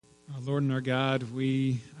Our Lord and our God,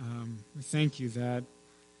 we thank you that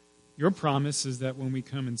your promise is that when we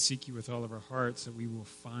come and seek you with all of our hearts, that we will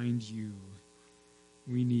find you.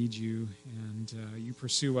 We need you, and you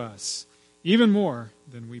pursue us. Even more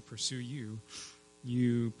than we pursue you,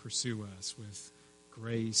 you pursue us with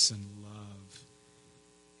grace and love.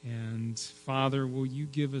 And Father, will you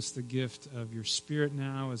give us the gift of your Spirit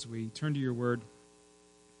now as we turn to your word?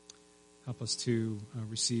 Help us to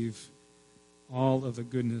receive all of the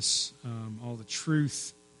goodness, all the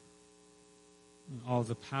truth, all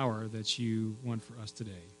the power that you want for us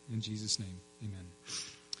today. In Jesus' name, amen.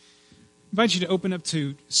 I invite you to open up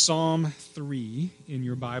to Psalm 3 in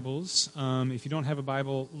your Bibles. If you don't have a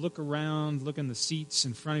Bible, look around, look in the seats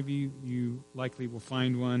in front of you. You likely will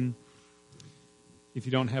find one. If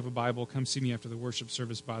you don't have a Bible, come see me after the worship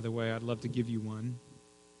service, by the way. I'd love to give you one.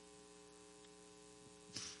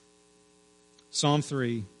 Psalm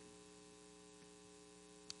 3.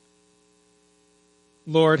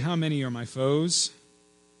 Lord, how many are my foes?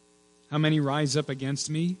 How many rise up against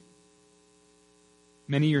me?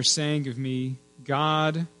 Many are saying of me,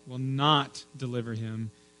 God will not deliver him.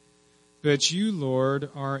 But you, Lord,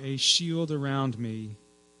 are a shield around me,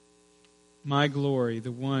 my glory,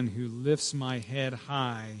 the one who lifts my head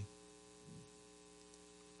high.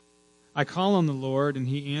 I call on the Lord, and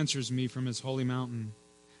he answers me from his holy mountain.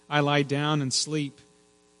 I lie down and sleep.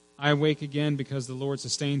 I awake again because the Lord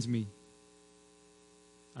sustains me.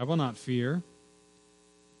 I will not fear,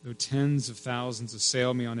 though tens of thousands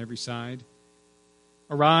assail me on every side.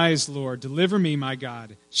 Arise, Lord, deliver me, my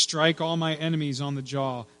God. Strike all my enemies on the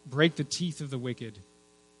jaw. Break the teeth of the wicked.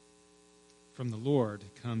 From the Lord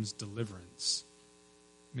comes deliverance.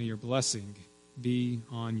 May your blessing be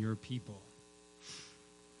on your people.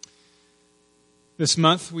 This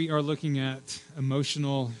month we are looking at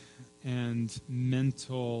emotional and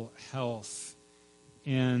mental health.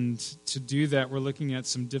 And to do that, we're looking at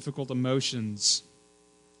some difficult emotions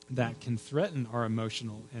that can threaten our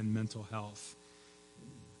emotional and mental health.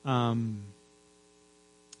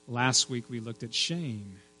 Last week we looked at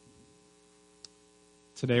shame.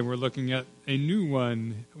 Today we're looking at a new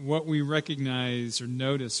one. What we recognize or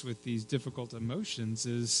notice with these difficult emotions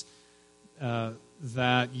is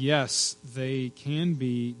that, yes, they can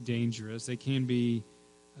be dangerous. They can be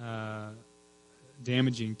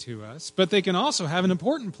damaging to us, but they can also have an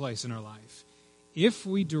important place in our life if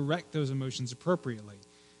we direct those emotions appropriately.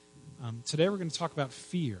 Today we're going to talk about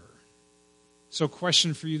fear. So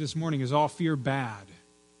question for you this morning, is all fear bad?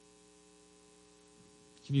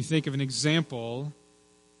 Can you think of an example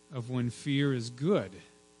of when fear is good?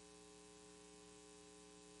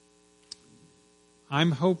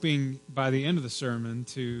 I'm hoping by the end of the sermon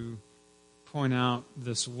to point out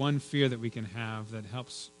this one fear that we can have that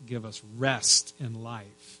helps give us rest in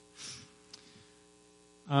life.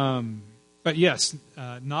 But yes,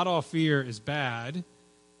 not all fear is bad.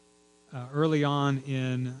 Early on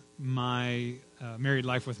in my married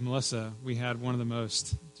life with Melissa, we had one of the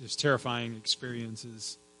most just terrifying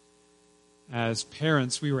experiences. As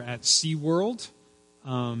parents, we were at SeaWorld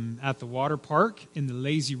at the water park in the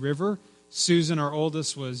lazy river. Susan, our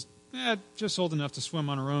oldest, was just old enough to swim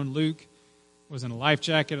on her own. Luke was in a life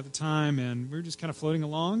jacket at the time, and we were just kind of floating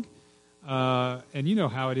along. And you know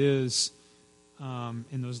how it is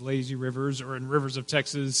in those lazy rivers or in rivers of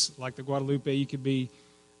Texas like the Guadalupe. You could be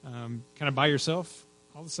kind of by yourself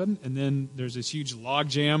all of a sudden, and then there's this huge log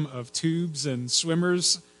jam of tubes and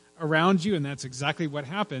swimmers around you, and that's exactly what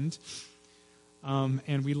happened.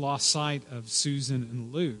 And we lost sight of Susan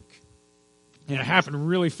and Luke. And it happened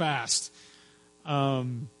really fast.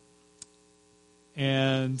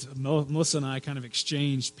 And Melissa and I kind of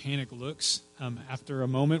exchanged panic looks after a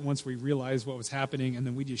moment once we realized what was happening, and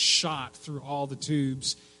then we just shot through all the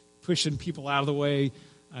tubes, pushing people out of the way,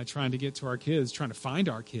 trying to get to our kids, trying to find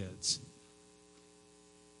our kids.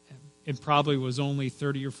 It probably was only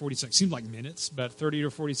 30 or 40 seconds. Seemed like minutes, but 30 or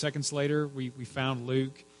 40 seconds later, we found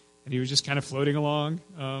Luke, and he was just kind of floating along.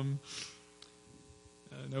 No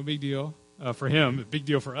big deal for him, a big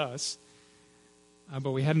deal for us.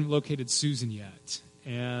 But we hadn't located Susan yet.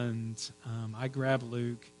 And I grabbed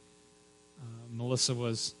Luke. Melissa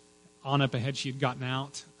was on up ahead. She had gotten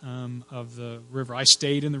out of the river. I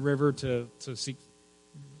stayed in the river to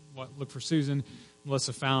look for Susan.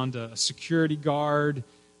 Melissa found a security guard.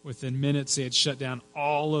 Within minutes, they had shut down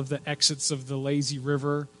all of the exits of the lazy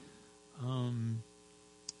river.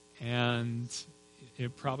 And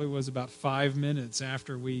it probably was about 5 minutes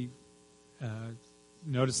after we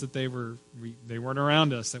noticed that they weren't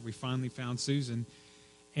around us that we finally found Susan.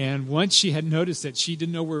 And once she had noticed that she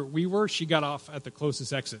didn't know where we were, she got off at the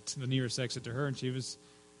closest exit, the nearest exit to her, and she was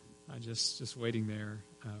just waiting there.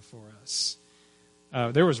 for us.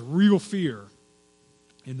 There was real fear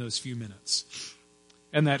in those few minutes.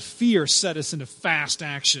 And that fear set us into fast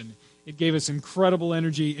action. It gave us incredible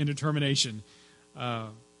energy and determination.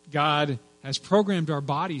 God has programmed our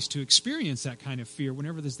bodies to experience that kind of fear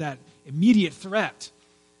whenever there's that immediate threat,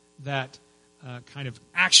 that kind of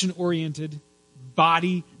action-oriented,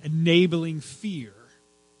 body-enabling fear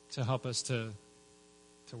to help us to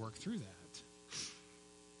work through that.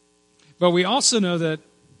 But we also know that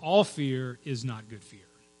all fear is not good fear.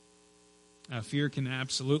 Fear can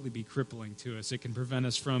absolutely be crippling to us. It can prevent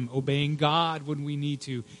us from obeying God when we need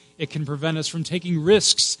to. It can prevent us from taking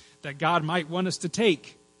risks that God might want us to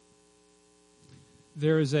take.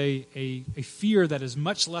 There is a fear that is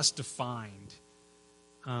much less defined.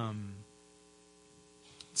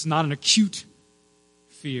 It's not an acute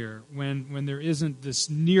fear when there isn't this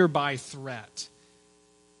nearby threat.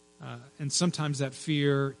 And sometimes that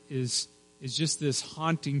fear is just this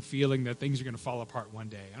haunting feeling that things are going to fall apart one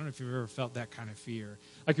day. I don't know if you've ever felt that kind of fear.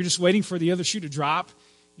 Like you're just waiting for the other shoe to drop.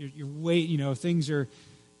 You're waiting, things are,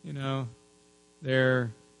 maybe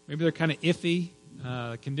they're kind of iffy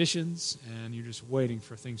conditions, and you're just waiting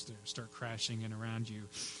for things to start crashing in around you.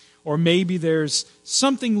 Or maybe there's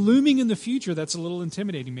something looming in the future that's a little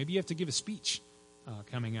intimidating. Maybe you have to give a speech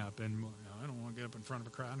coming up, and I don't want to get up in front of a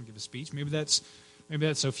crowd and give a speech. Maybe that's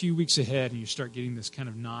a few weeks ahead, and you start getting this kind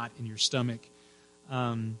of knot in your stomach.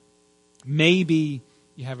 Maybe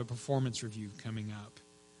you have a performance review coming up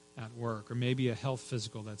at work, or maybe a health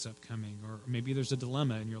physical that's upcoming, or maybe there's a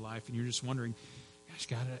dilemma in your life, and you're just wondering, gosh,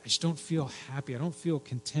 God, I just don't feel happy. I don't feel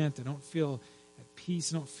content. I don't feel at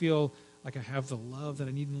peace. I don't feel like I have the love that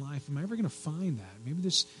I need in life. Am I ever going to find that? Maybe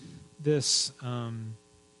this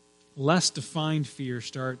less defined fear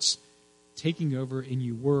starts taking over, and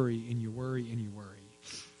you worry, and you worry, and you worry.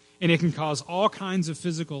 And it can cause all kinds of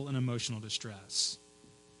physical and emotional distress.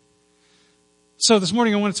 So this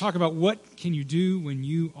morning I want to talk about what can you do when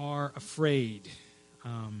you are afraid.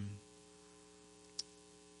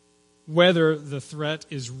 Whether the threat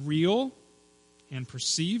is real and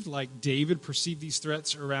perceived, like David perceived these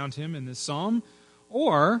threats around him in this psalm,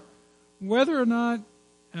 or whether or not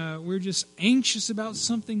we're just anxious about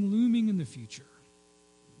something looming in the future.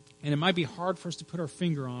 And it might be hard for us to put our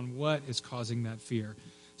finger on what is causing that fear.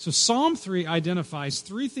 So Psalm 3 identifies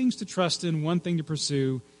 3 things to trust in, 1 thing to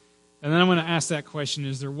pursue. And then I'm going to ask that question,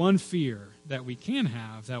 is there one fear that we can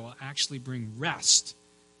have that will actually bring rest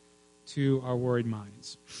to our worried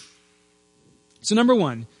minds? So number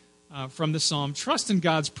 1, from the psalm, trust in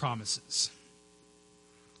God's promises.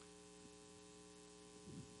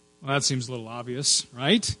 Well, that seems a little obvious,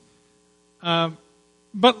 right?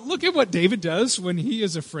 But look at what David does when he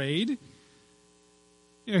is afraid.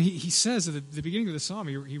 He says at the beginning of the psalm,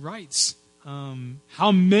 he writes,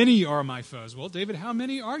 how many are my foes? Well, David, how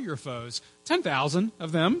many are your foes? 10,000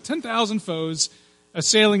 of them, 10,000 foes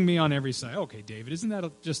assailing me on every side. Okay, David, isn't that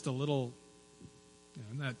just a little,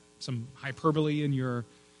 isn't that some hyperbole in your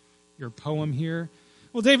poem here?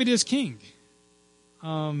 Well, David is king.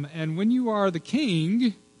 And when you are the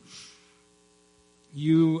king,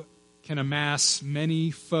 you can amass many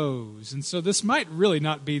foes. And so this might really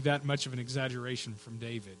not be that much of an exaggeration from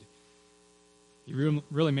David. He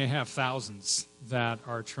really may have thousands that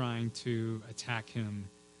are trying to attack him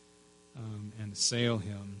and assail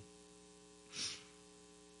him.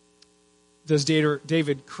 Does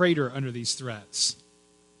David crater under these threats?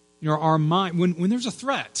 Our mind, when there's a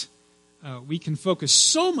threat, we can focus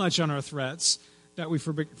so much on our threats that we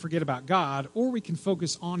forget about God, or we can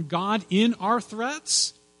focus on God in our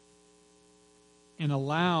threats and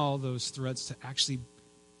allow those threats to actually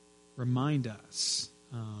remind us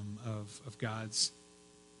of God's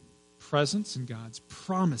presence and God's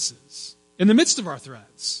promises in the midst of our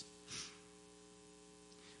threats.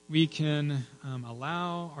 We can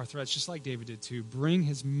allow our threats, just like David did, to bring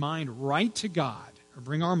his mind right to God, or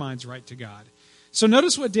bring our minds right to God. So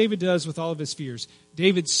notice what David does with all of his fears.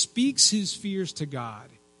 David speaks his fears to God.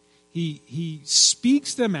 He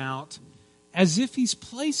speaks them out as if he's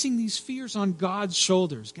placing these fears on God's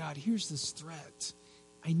shoulders. God, here's this threat.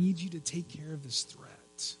 I need you to take care of this threat.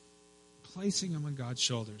 Placing them on God's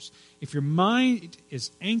shoulders. If your mind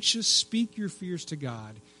is anxious, speak your fears to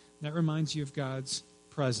God. That reminds you of God's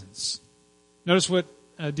presence. Notice what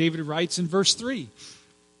David writes in verse 3.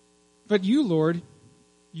 But you, Lord,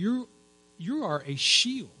 you are a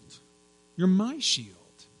shield. You're my shield.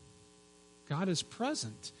 God is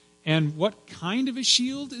present. And what kind of a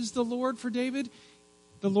shield is the Lord for David?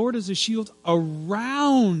 The Lord is a shield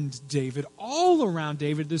around David, all around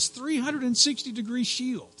David, this 360-degree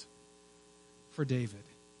shield for David.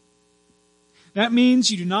 That means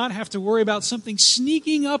you do not have to worry about something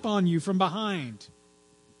sneaking up on you from behind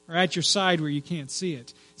or at your side where you can't see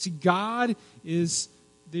it. See, God is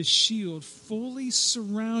this shield fully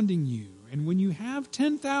surrounding you. And when you have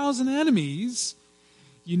 10,000 enemies,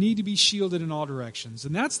 you need to be shielded in all directions.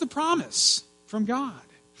 And that's the promise from God.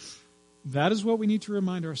 That is what we need to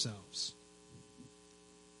remind ourselves.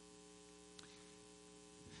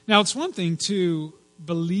 Now, it's one thing to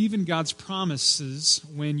believe in God's promises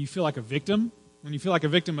when you feel like a victim, when you feel like a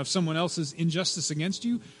victim of someone else's injustice against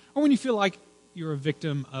you, or when you feel like you're a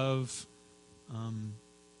victim of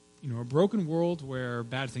a broken world where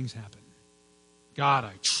bad things happen. God,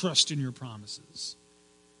 I trust in your promises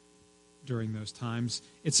during those times.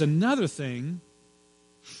 It's another thing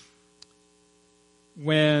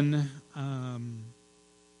when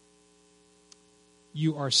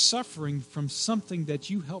you are suffering from something that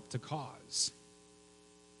you helped to cause.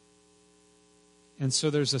 And so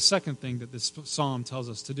there's a second thing that this psalm tells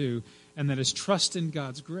us to do, and that is trust in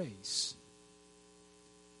God's grace.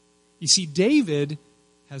 You see, David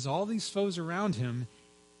has all these foes around him,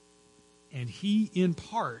 and he, in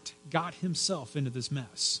part, got himself into this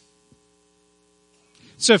mess.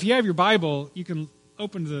 So if you have your Bible, you can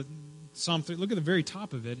open to Psalm 3. Look at the very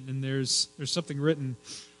top of it, and there's something written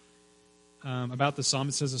about the psalm.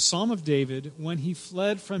 It says, a psalm of David when he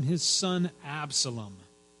fled from his son Absalom.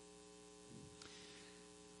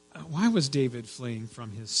 Why was David fleeing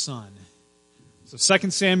from his son? So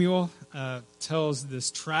 2 Samuel tells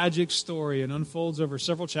this tragic story and unfolds over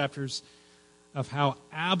several chapters of how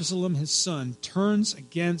Absalom, his son, turns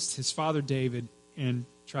against his father David and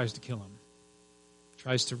tries to kill him.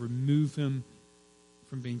 Tries to remove him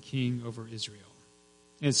from being king over Israel.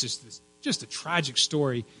 And it's just a tragic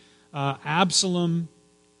story. Absalom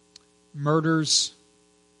murders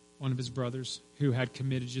one of his brothers who had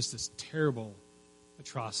committed just this terrible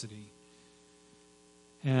atrocity.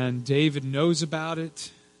 And David knows about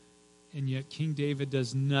it, and yet King David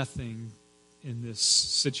does nothing in this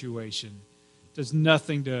situation. Does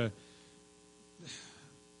nothing to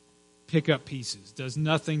pick up pieces. Does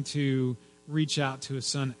nothing to reach out to his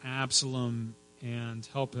son Absalom and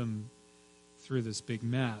help him through this big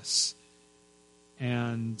mess.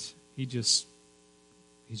 And he just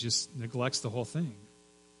neglects the whole thing.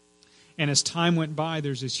 And as time went by,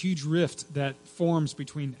 there's this huge rift that forms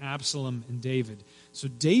between Absalom and David. So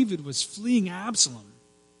David was fleeing Absalom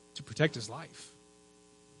to protect his life.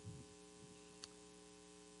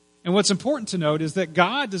 And what's important to note is that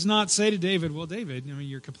God does not say to David, well, David,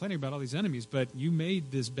 you're complaining about all these enemies, but you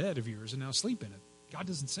made this bed of yours and now sleep in it. God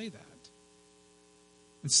doesn't say that.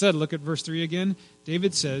 Instead, look at verse 3 again.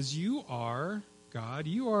 David says, you are, God,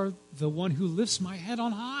 you are the one who lifts my head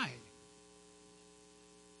on high.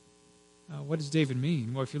 What does David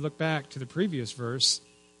mean? Well, if you look back to the previous verse,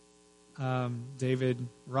 David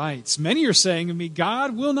writes, many are saying of me,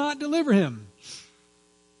 God will not deliver him.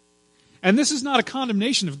 And this is not a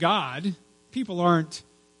condemnation of God. People aren't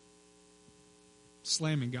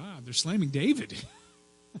slamming God. They're slamming David.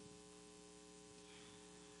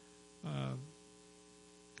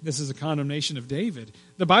 This is a condemnation of David.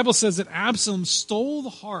 The Bible says that Absalom stole the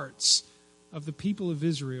hearts of the people of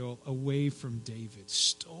Israel away from David.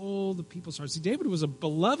 Stole the people's hearts. See, David was a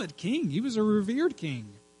beloved king. He was a revered king.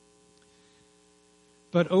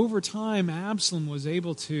 But over time, Absalom was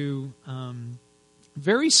able to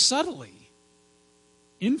very subtly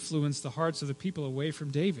influence the hearts of the people away from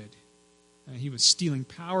David. He was stealing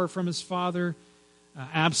power from his father.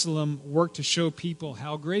 Absalom worked to show people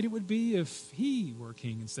how great it would be if he were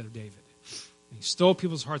king instead of David. And he stole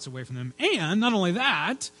people's hearts away from them. And not only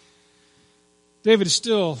that, David is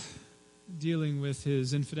still dealing with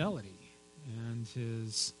his infidelity and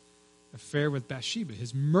his affair with Bathsheba,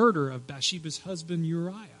 his murder of Bathsheba's husband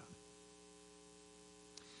Uriah.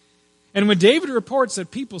 And when David reports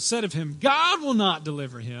that people said of him, God will not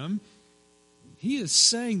deliver him, he is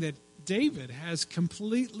saying that David has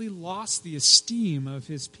completely lost the esteem of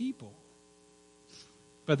his people.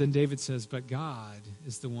 But then David says, but God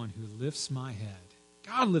is the one who lifts my head.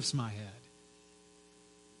 God lifts my head.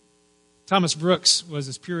 Thomas Brooks was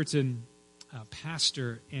this Puritan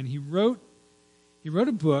pastor, and he wrote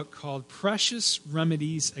a book called Precious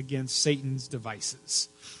Remedies Against Satan's Devices.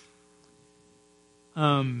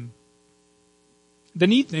 One of the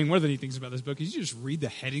neat things about this book is you just read the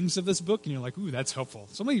headings of this book, and you're like, ooh, that's helpful.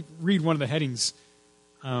 So let me read one of the headings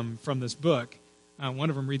from this book. One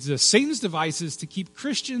of them reads this: Satan's devices to keep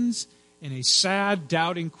Christians in a sad,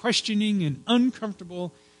 doubting, questioning, and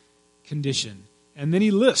uncomfortable condition. And then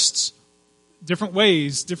he lists different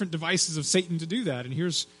ways, different devices of Satan to do that. And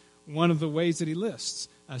here's one of the ways that he lists.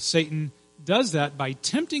 Satan does that by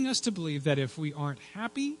tempting us to believe that if we aren't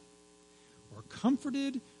happy or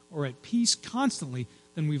comforted or at peace constantly,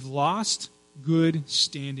 then we've lost good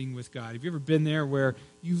standing with God. Have you ever been there where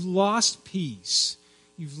you've lost peace,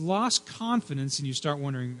 you've lost confidence, and you start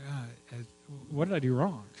wondering, what did I do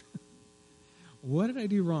wrong? What did I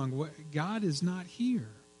do wrong? God is not here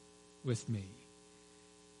with me.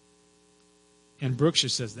 And Brooks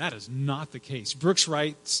just says that is not the case. Brooks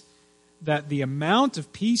writes that the amount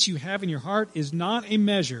of peace you have in your heart is not a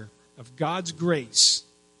measure of God's grace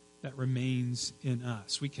that remains in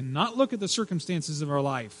us. We cannot look at the circumstances of our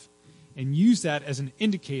life and use that as an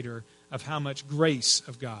indicator of how much grace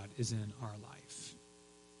of God is in our life.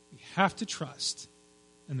 We have to trust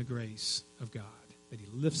in the grace of God, that He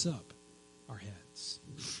lifts up our heads.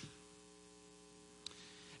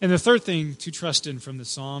 And the third thing to trust in from the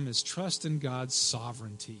psalm is trust in God's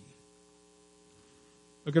sovereignty.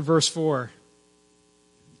 Look at verse 4.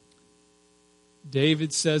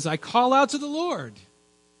 David says, I call out to the Lord,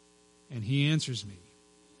 and He answers me.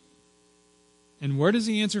 And where does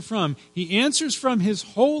He answer from? He answers from His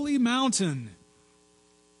holy mountain.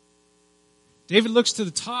 David looks to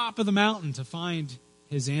the top of the mountain to find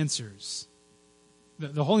his answers.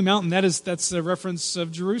 The holy mountain, that's a reference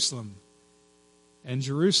of Jerusalem. And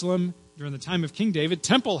Jerusalem, during the time of King David,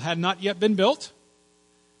 temple had not yet been built,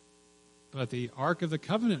 but the Ark of the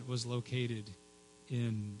Covenant was located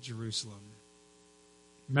in Jerusalem.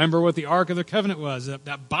 Remember what the Ark of the Covenant was,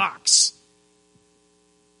 that box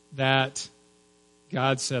that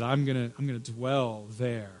God said, I'm going to dwell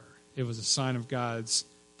there. It was a sign of God's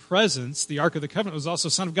presence. The Ark of the Covenant was also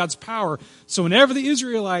a sign of God's power. So whenever the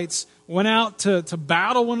Israelites went out to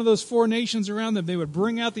battle one of those four nations around them, they would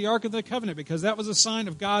bring out the Ark of the Covenant because that was a sign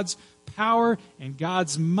of God's power and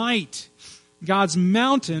God's might. God's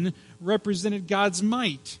mountain represented God's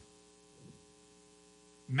might.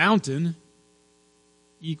 Mountain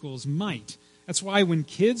equals might. That's why when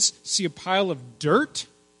kids see a pile of dirt,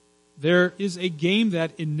 there is a game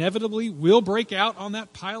that inevitably will break out on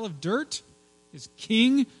that pile of dirt. It's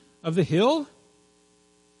king of the hill.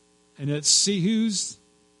 And let's see who's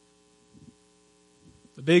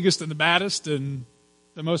the biggest and the baddest and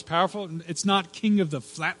the most powerful. It's not king of the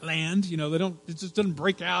flat land. It just doesn't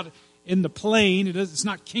break out in the plain. It's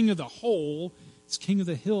not king of the whole. It's king of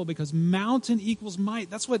the hill because mountain equals might.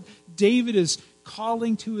 That's what David is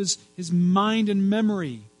calling to his mind and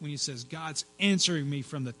memory when he says, God's answering me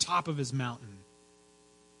from the top of His mountain.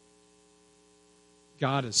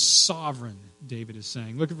 God is sovereign, David is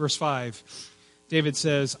saying. Look at verse 5. David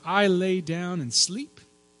says, I lay down and sleep.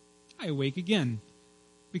 I awake again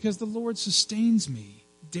because the Lord sustains me.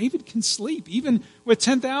 David can sleep. Even with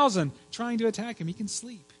 10,000 trying to attack him, he can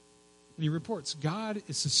sleep. And he reports, God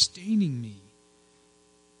is sustaining me.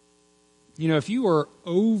 If you were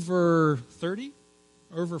over 30,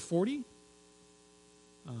 over 40,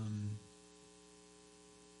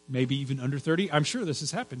 maybe even under 30, I'm sure this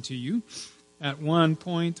has happened to you at one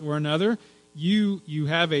point or another. You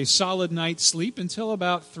have a solid night's sleep until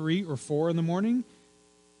about 3 or 4 in the morning,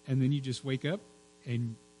 and then you just wake up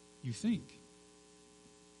and you think,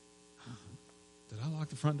 did I lock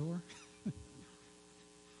the front door?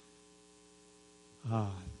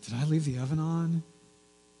 Did I leave the oven on?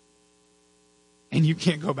 And you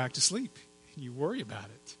can't go back to sleep. You worry about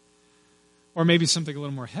it. Or maybe something a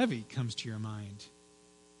little more heavy comes to your mind.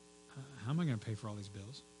 How am I going to pay for all these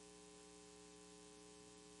bills?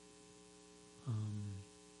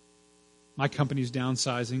 My company's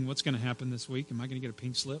downsizing. What's going to happen this week? Am I going to get a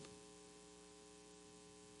pink slip?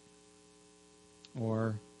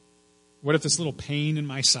 Or what if this little pain in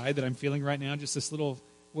my side that I'm feeling right now, just this little,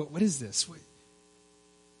 what is this?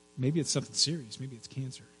 Maybe it's something serious. Maybe it's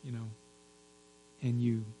cancer, And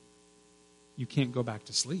you can't go back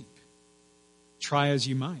to sleep. Try as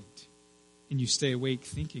you might. And you stay awake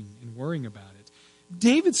thinking and worrying about it.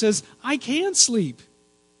 David says, I can sleep.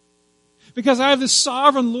 Because I have this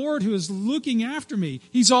sovereign Lord who is looking after me.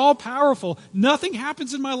 He's all powerful. Nothing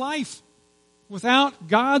happens in my life without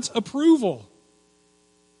God's approval.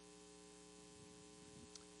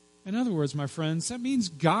 In other words, my friends, that means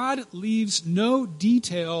God leaves no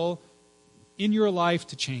detail in your life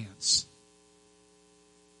to chance.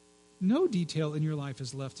 No detail in your life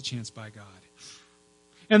is left to chance by God.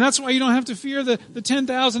 And that's why you don't have to fear the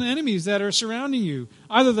 10,000 enemies that are surrounding you.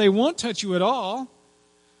 Either they won't touch you at all,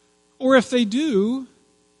 or if they do,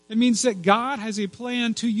 it means that God has a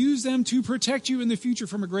plan to use them to protect you in the future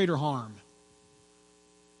from a greater harm.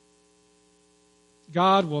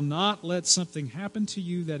 God will not let something happen to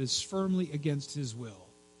you that is firmly against His will.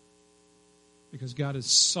 Because God is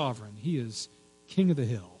sovereign. He is king of the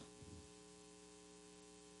hill.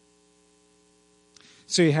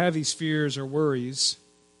 So you have these fears or worries.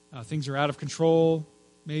 Things are out of control,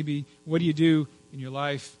 maybe. What do you do in your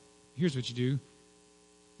life? Here's what you do.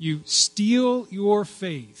 You steel your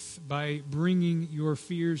faith by bringing your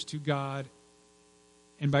fears to God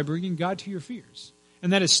and by bringing God to your fears.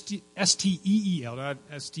 And that is S-T-E-E-L, not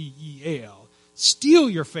S-T-E-A-L. Steel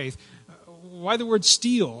your faith. Why the word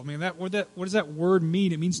steel? I mean, what does that word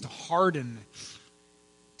mean? It means to harden,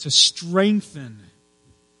 to strengthen,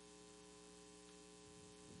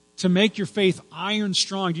 to make your faith iron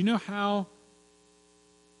strong. Do you know how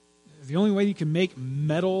the only way you can make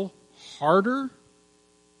metal harder?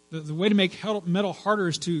 The way to make metal harder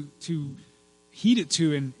is to heat it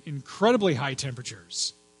to incredibly high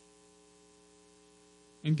temperatures.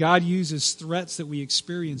 And God uses threats that we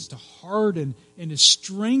experience to harden and to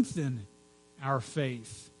strengthen our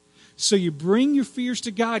faith. So you bring your fears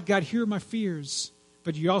to God. God, here are my fears.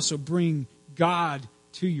 But you also bring God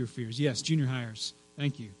to your fears. Yes, junior hires.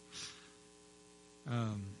 Thank you.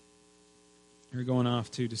 They're going off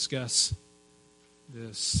to discuss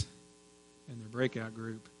this in their breakout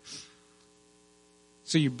group.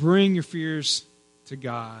 So you bring your fears to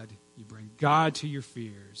God. You bring God to your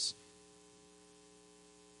fears.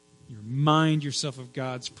 You remind yourself of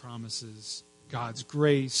God's promises, God's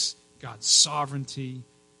grace, God's sovereignty.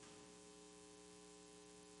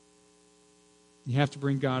 You have to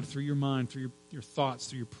bring God through your mind, through your thoughts,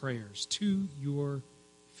 through your prayers, to your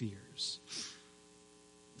fears.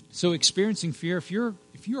 So experiencing fear, if you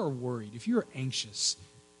are worried, if you're anxious,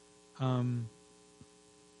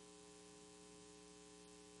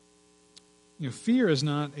 fear is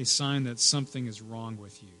not a sign that something is wrong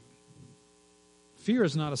with you. Fear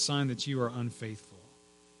is not a sign that you are unfaithful.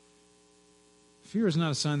 Fear is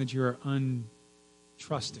not a sign that you are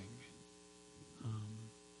untrusting,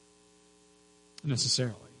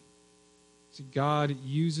 necessarily. See, God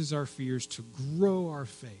uses our fears to grow our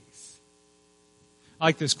faith. I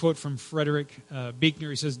like this quote from Frederick Buechner.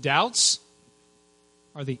 He says, "Doubts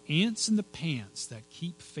are the ants in the pants that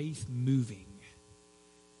keep faith moving."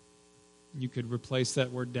 You could replace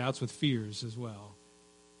that word doubts with fears as well.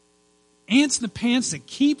 Ants in the pants that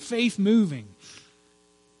keep faith moving.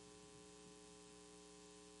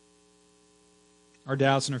 Our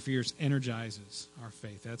doubts and our fears energizes our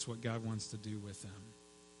faith. That's what God wants to do with them.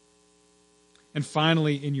 And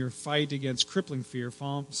finally, in your fight against crippling fear,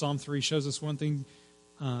 Psalm 3 shows us one thing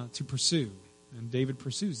to pursue. And David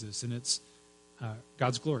pursues this, and it's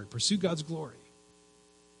God's glory. Pursue God's glory.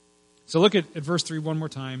 So look at verse 3 one more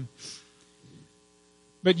time.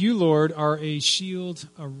 "But you, Lord, are a shield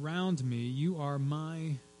around me. You are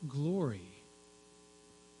my glory."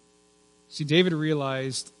 See, David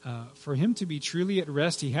realized for him to be truly at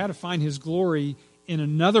rest, he had to find his glory in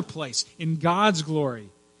another place, in God's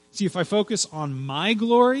glory. See, if I focus on my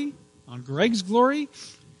glory, on Greg's glory,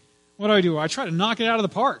 what do? I try to knock it out of the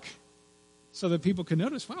park so that people can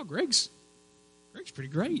notice, wow, Greg's pretty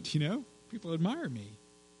great, People admire me.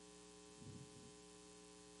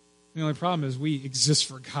 The only problem is we exist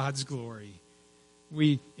for God's glory.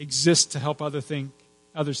 We exist to help others think,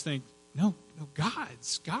 no,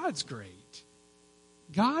 God's great.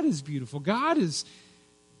 God is beautiful. God is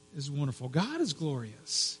wonderful. God is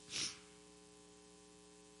glorious.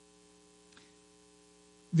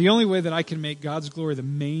 The only way that I can make God's glory the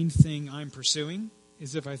main thing I'm pursuing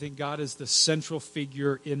is if I think God is the central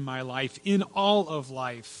figure in my life, in all of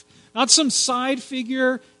life. Not some side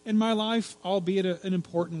figure in my life, albeit an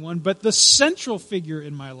important one, but the central figure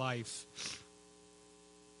in my life.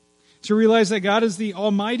 To realize that God is the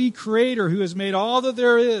almighty creator who has made all that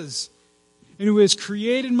there is, and who has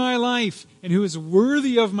created my life, and who is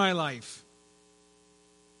worthy of my life.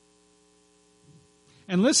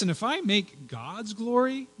 And listen, if I make God's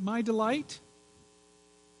glory my delight,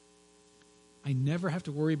 I never have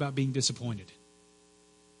to worry about being disappointed.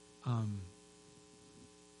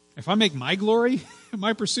 If I make my glory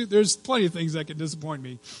my pursuit, there's plenty of things that can disappoint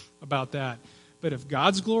me about that. But if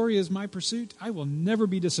God's glory is my pursuit, I will never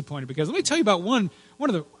be disappointed. Because let me tell you about one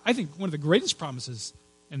of the greatest promises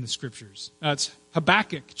in the Scriptures. It's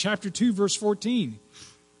Habakkuk chapter 2, verse 14.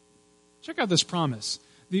 Check out this promise.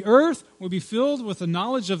 "The earth will be filled with the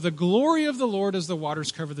knowledge of the glory of the Lord as the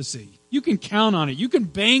waters cover the sea." You can count on it. You can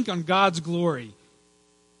bank on God's glory.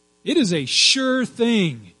 It is a sure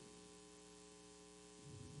thing.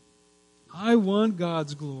 I want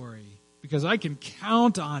God's glory because I can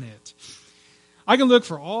count on it. I can look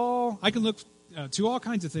to all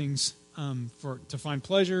kinds of things to find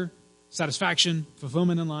pleasure, satisfaction,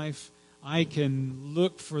 fulfillment in life. I can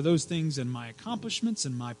look for those things in my accomplishments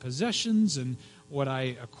and my possessions and what I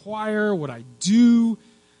acquire, what I do.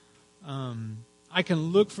 I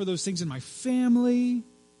can look for those things in my family.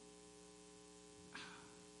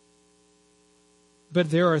 But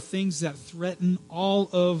there are things that threaten all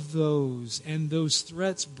of those, and those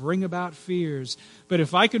threats bring about fears. But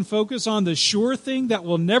if I can focus on the sure thing that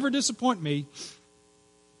will never disappoint me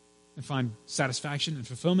and find satisfaction and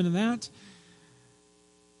fulfillment in that,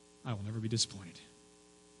 I will never be disappointed.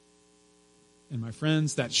 And my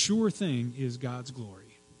friends, that sure thing is God's glory.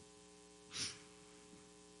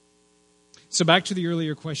 So back to the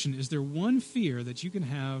earlier question, is there one fear that you can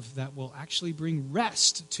have that will actually bring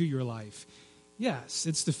rest to your life? Yes,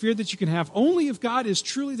 it's the fear that you can have only if God is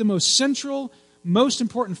truly the most central, most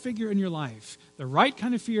important figure in your life. The right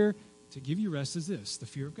kind of fear to give you rest is this, the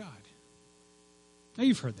fear of God. Now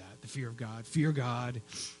you've heard that, the fear of God, fear God.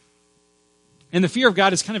 And the fear of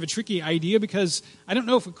God is kind of a tricky idea because I don't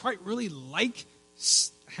know if we quite really like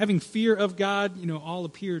having fear of God, all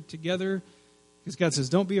appear together. Because God says,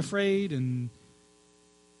 don't be afraid, and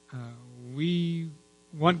we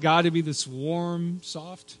want God to be this warm,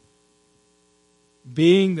 soft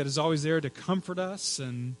being that is always there to comfort us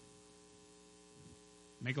and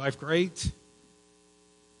make life great.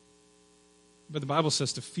 But the Bible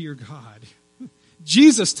says to fear God.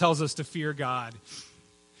 Jesus tells us to fear God.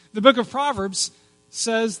 The book of Proverbs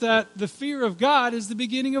says that the fear of God is the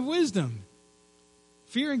beginning of wisdom.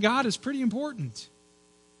 Fearing God is pretty important.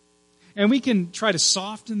 And we can try to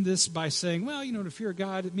soften this by saying, well, to fear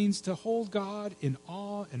God, it means to hold God in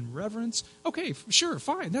awe and reverence. Okay, sure,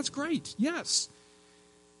 fine, that's great, yes.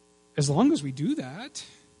 As long as we do that.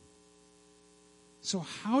 So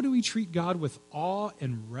how do we treat God with awe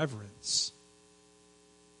and reverence?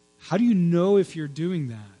 How do you know if you're doing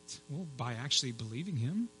that? Well, by actually believing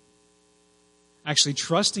Him, actually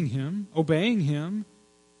trusting Him, obeying Him,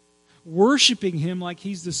 worshiping Him like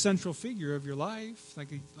He's the central figure of your life,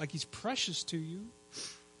 like He's precious to you.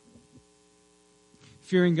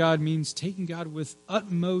 Fearing God means taking God with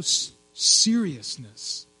utmost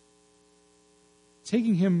seriousness.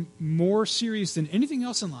 Taking Him more serious than anything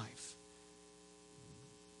else in life.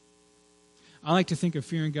 I like to think of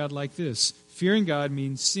fearing God like this. Fearing God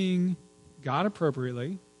means seeing God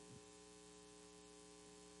appropriately,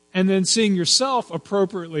 and then seeing yourself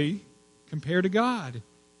appropriately compared to God.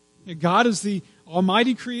 God is the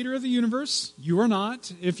almighty creator of the universe. You are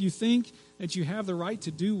not. If you think that you have the right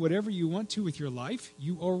to do whatever you want to with your life,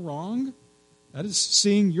 you are wrong. That is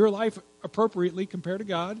seeing your life appropriately compared to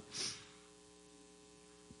God.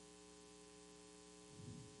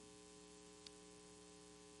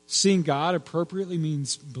 Seeing God appropriately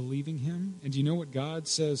means believing Him. And do you know what God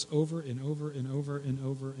says over and over and over and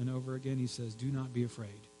over and over again? He says, do not be afraid.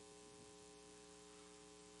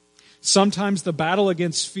 Sometimes the battle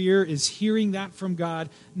against fear is hearing that from God,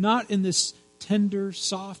 not in this tender,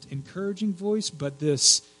 soft, encouraging voice, but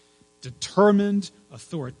this determined,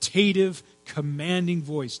 authoritative, commanding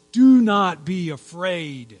voice. Do not be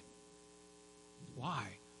afraid. Why?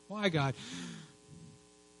 Why, God?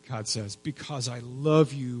 God says, because I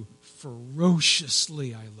love you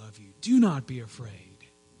ferociously, I love you. Do not be afraid.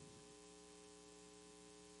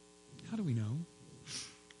 How do we know?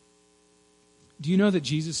 Do you know that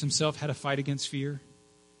Jesus Himself had a fight against fear?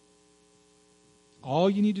 All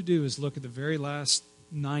you need to do is look at the very last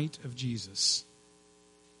night of Jesus.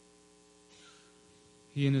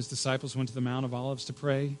 He and His disciples went to the Mount of Olives to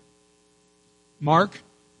pray. The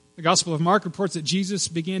Gospel of Mark reports that Jesus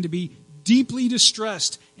began to be deeply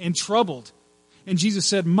distressed and troubled. And Jesus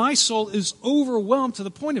said, my soul is overwhelmed to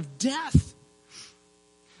the point of death.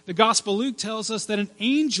 The Gospel Luke tells us that an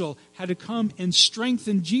angel had to come and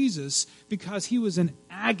strengthen Jesus because He was in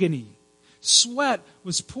agony. Sweat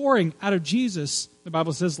was pouring out of Jesus, the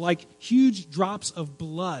Bible says, like huge drops of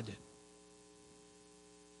blood.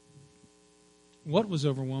 What was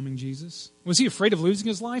overwhelming Jesus? Was He afraid of losing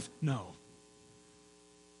His life? No.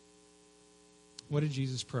 What did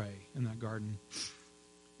Jesus pray in that garden?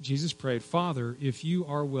 Jesus prayed, Father, if you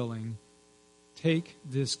are willing, take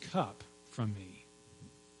this cup from me.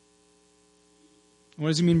 What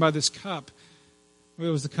does He mean by this cup? Well,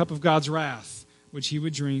 it was the cup of God's wrath, which He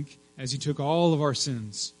would drink as He took all of our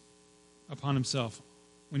sins upon Himself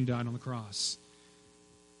when He died on the cross.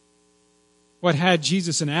 What had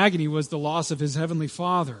Jesus in agony was the loss of His heavenly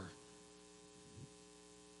Father.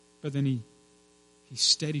 But then He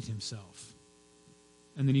steadied Himself.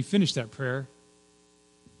 And then He finished that prayer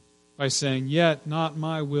by saying, yet not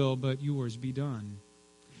my will, but yours be done.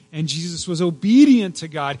 And Jesus was obedient to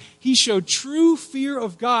God. He showed true fear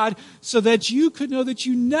of God so that you could know that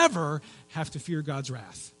you never have to fear God's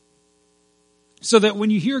wrath. So that when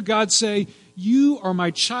you hear God say, you are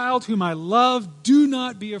my child whom I love, do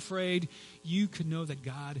not be afraid, you could know that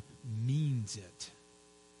God means it.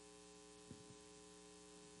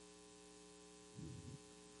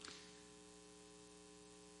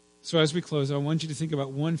 So as we close, I want you to think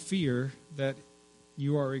about one fear that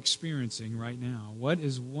you are experiencing right now. What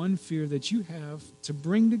is one fear that you have to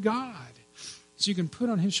bring to God so you can put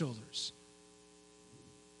on His shoulders?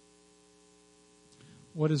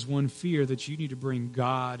 What is one fear that you need to bring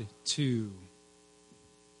God to?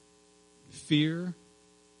 Fear?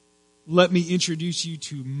 Let me introduce you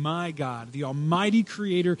to my God, the Almighty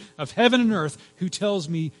Creator of heaven and earth, who tells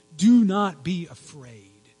me, do not be afraid.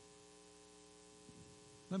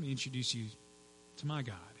 Let me introduce you to my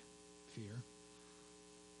God, fear.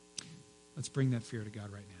 Let's bring that fear to God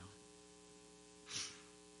right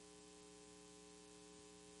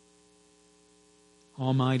now.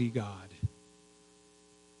 Almighty God,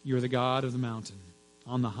 you are the God of the mountain,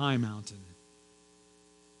 on the high mountain.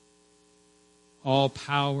 All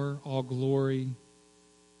power, all glory,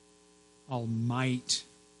 all might,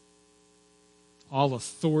 all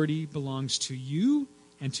authority belongs to you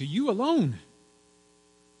and to you alone.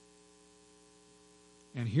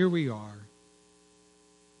 And here we are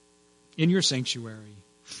in your sanctuary,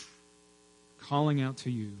 calling out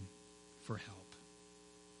to you for help.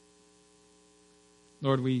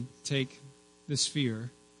 Lord, we take this fear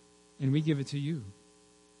and we give it to you.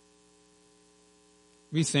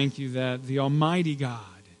 We thank you that the Almighty God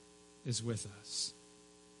is with us.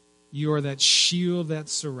 You are that shield that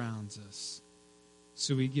surrounds us.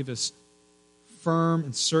 So we give us firm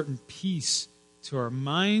and certain peace to our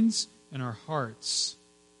minds and our hearts.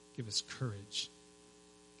 Give us courage.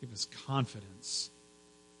 Give us confidence.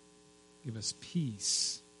 Give us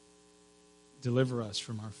peace. Deliver us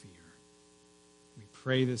from our fear. We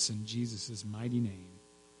pray this in Jesus' mighty name.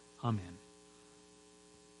 Amen.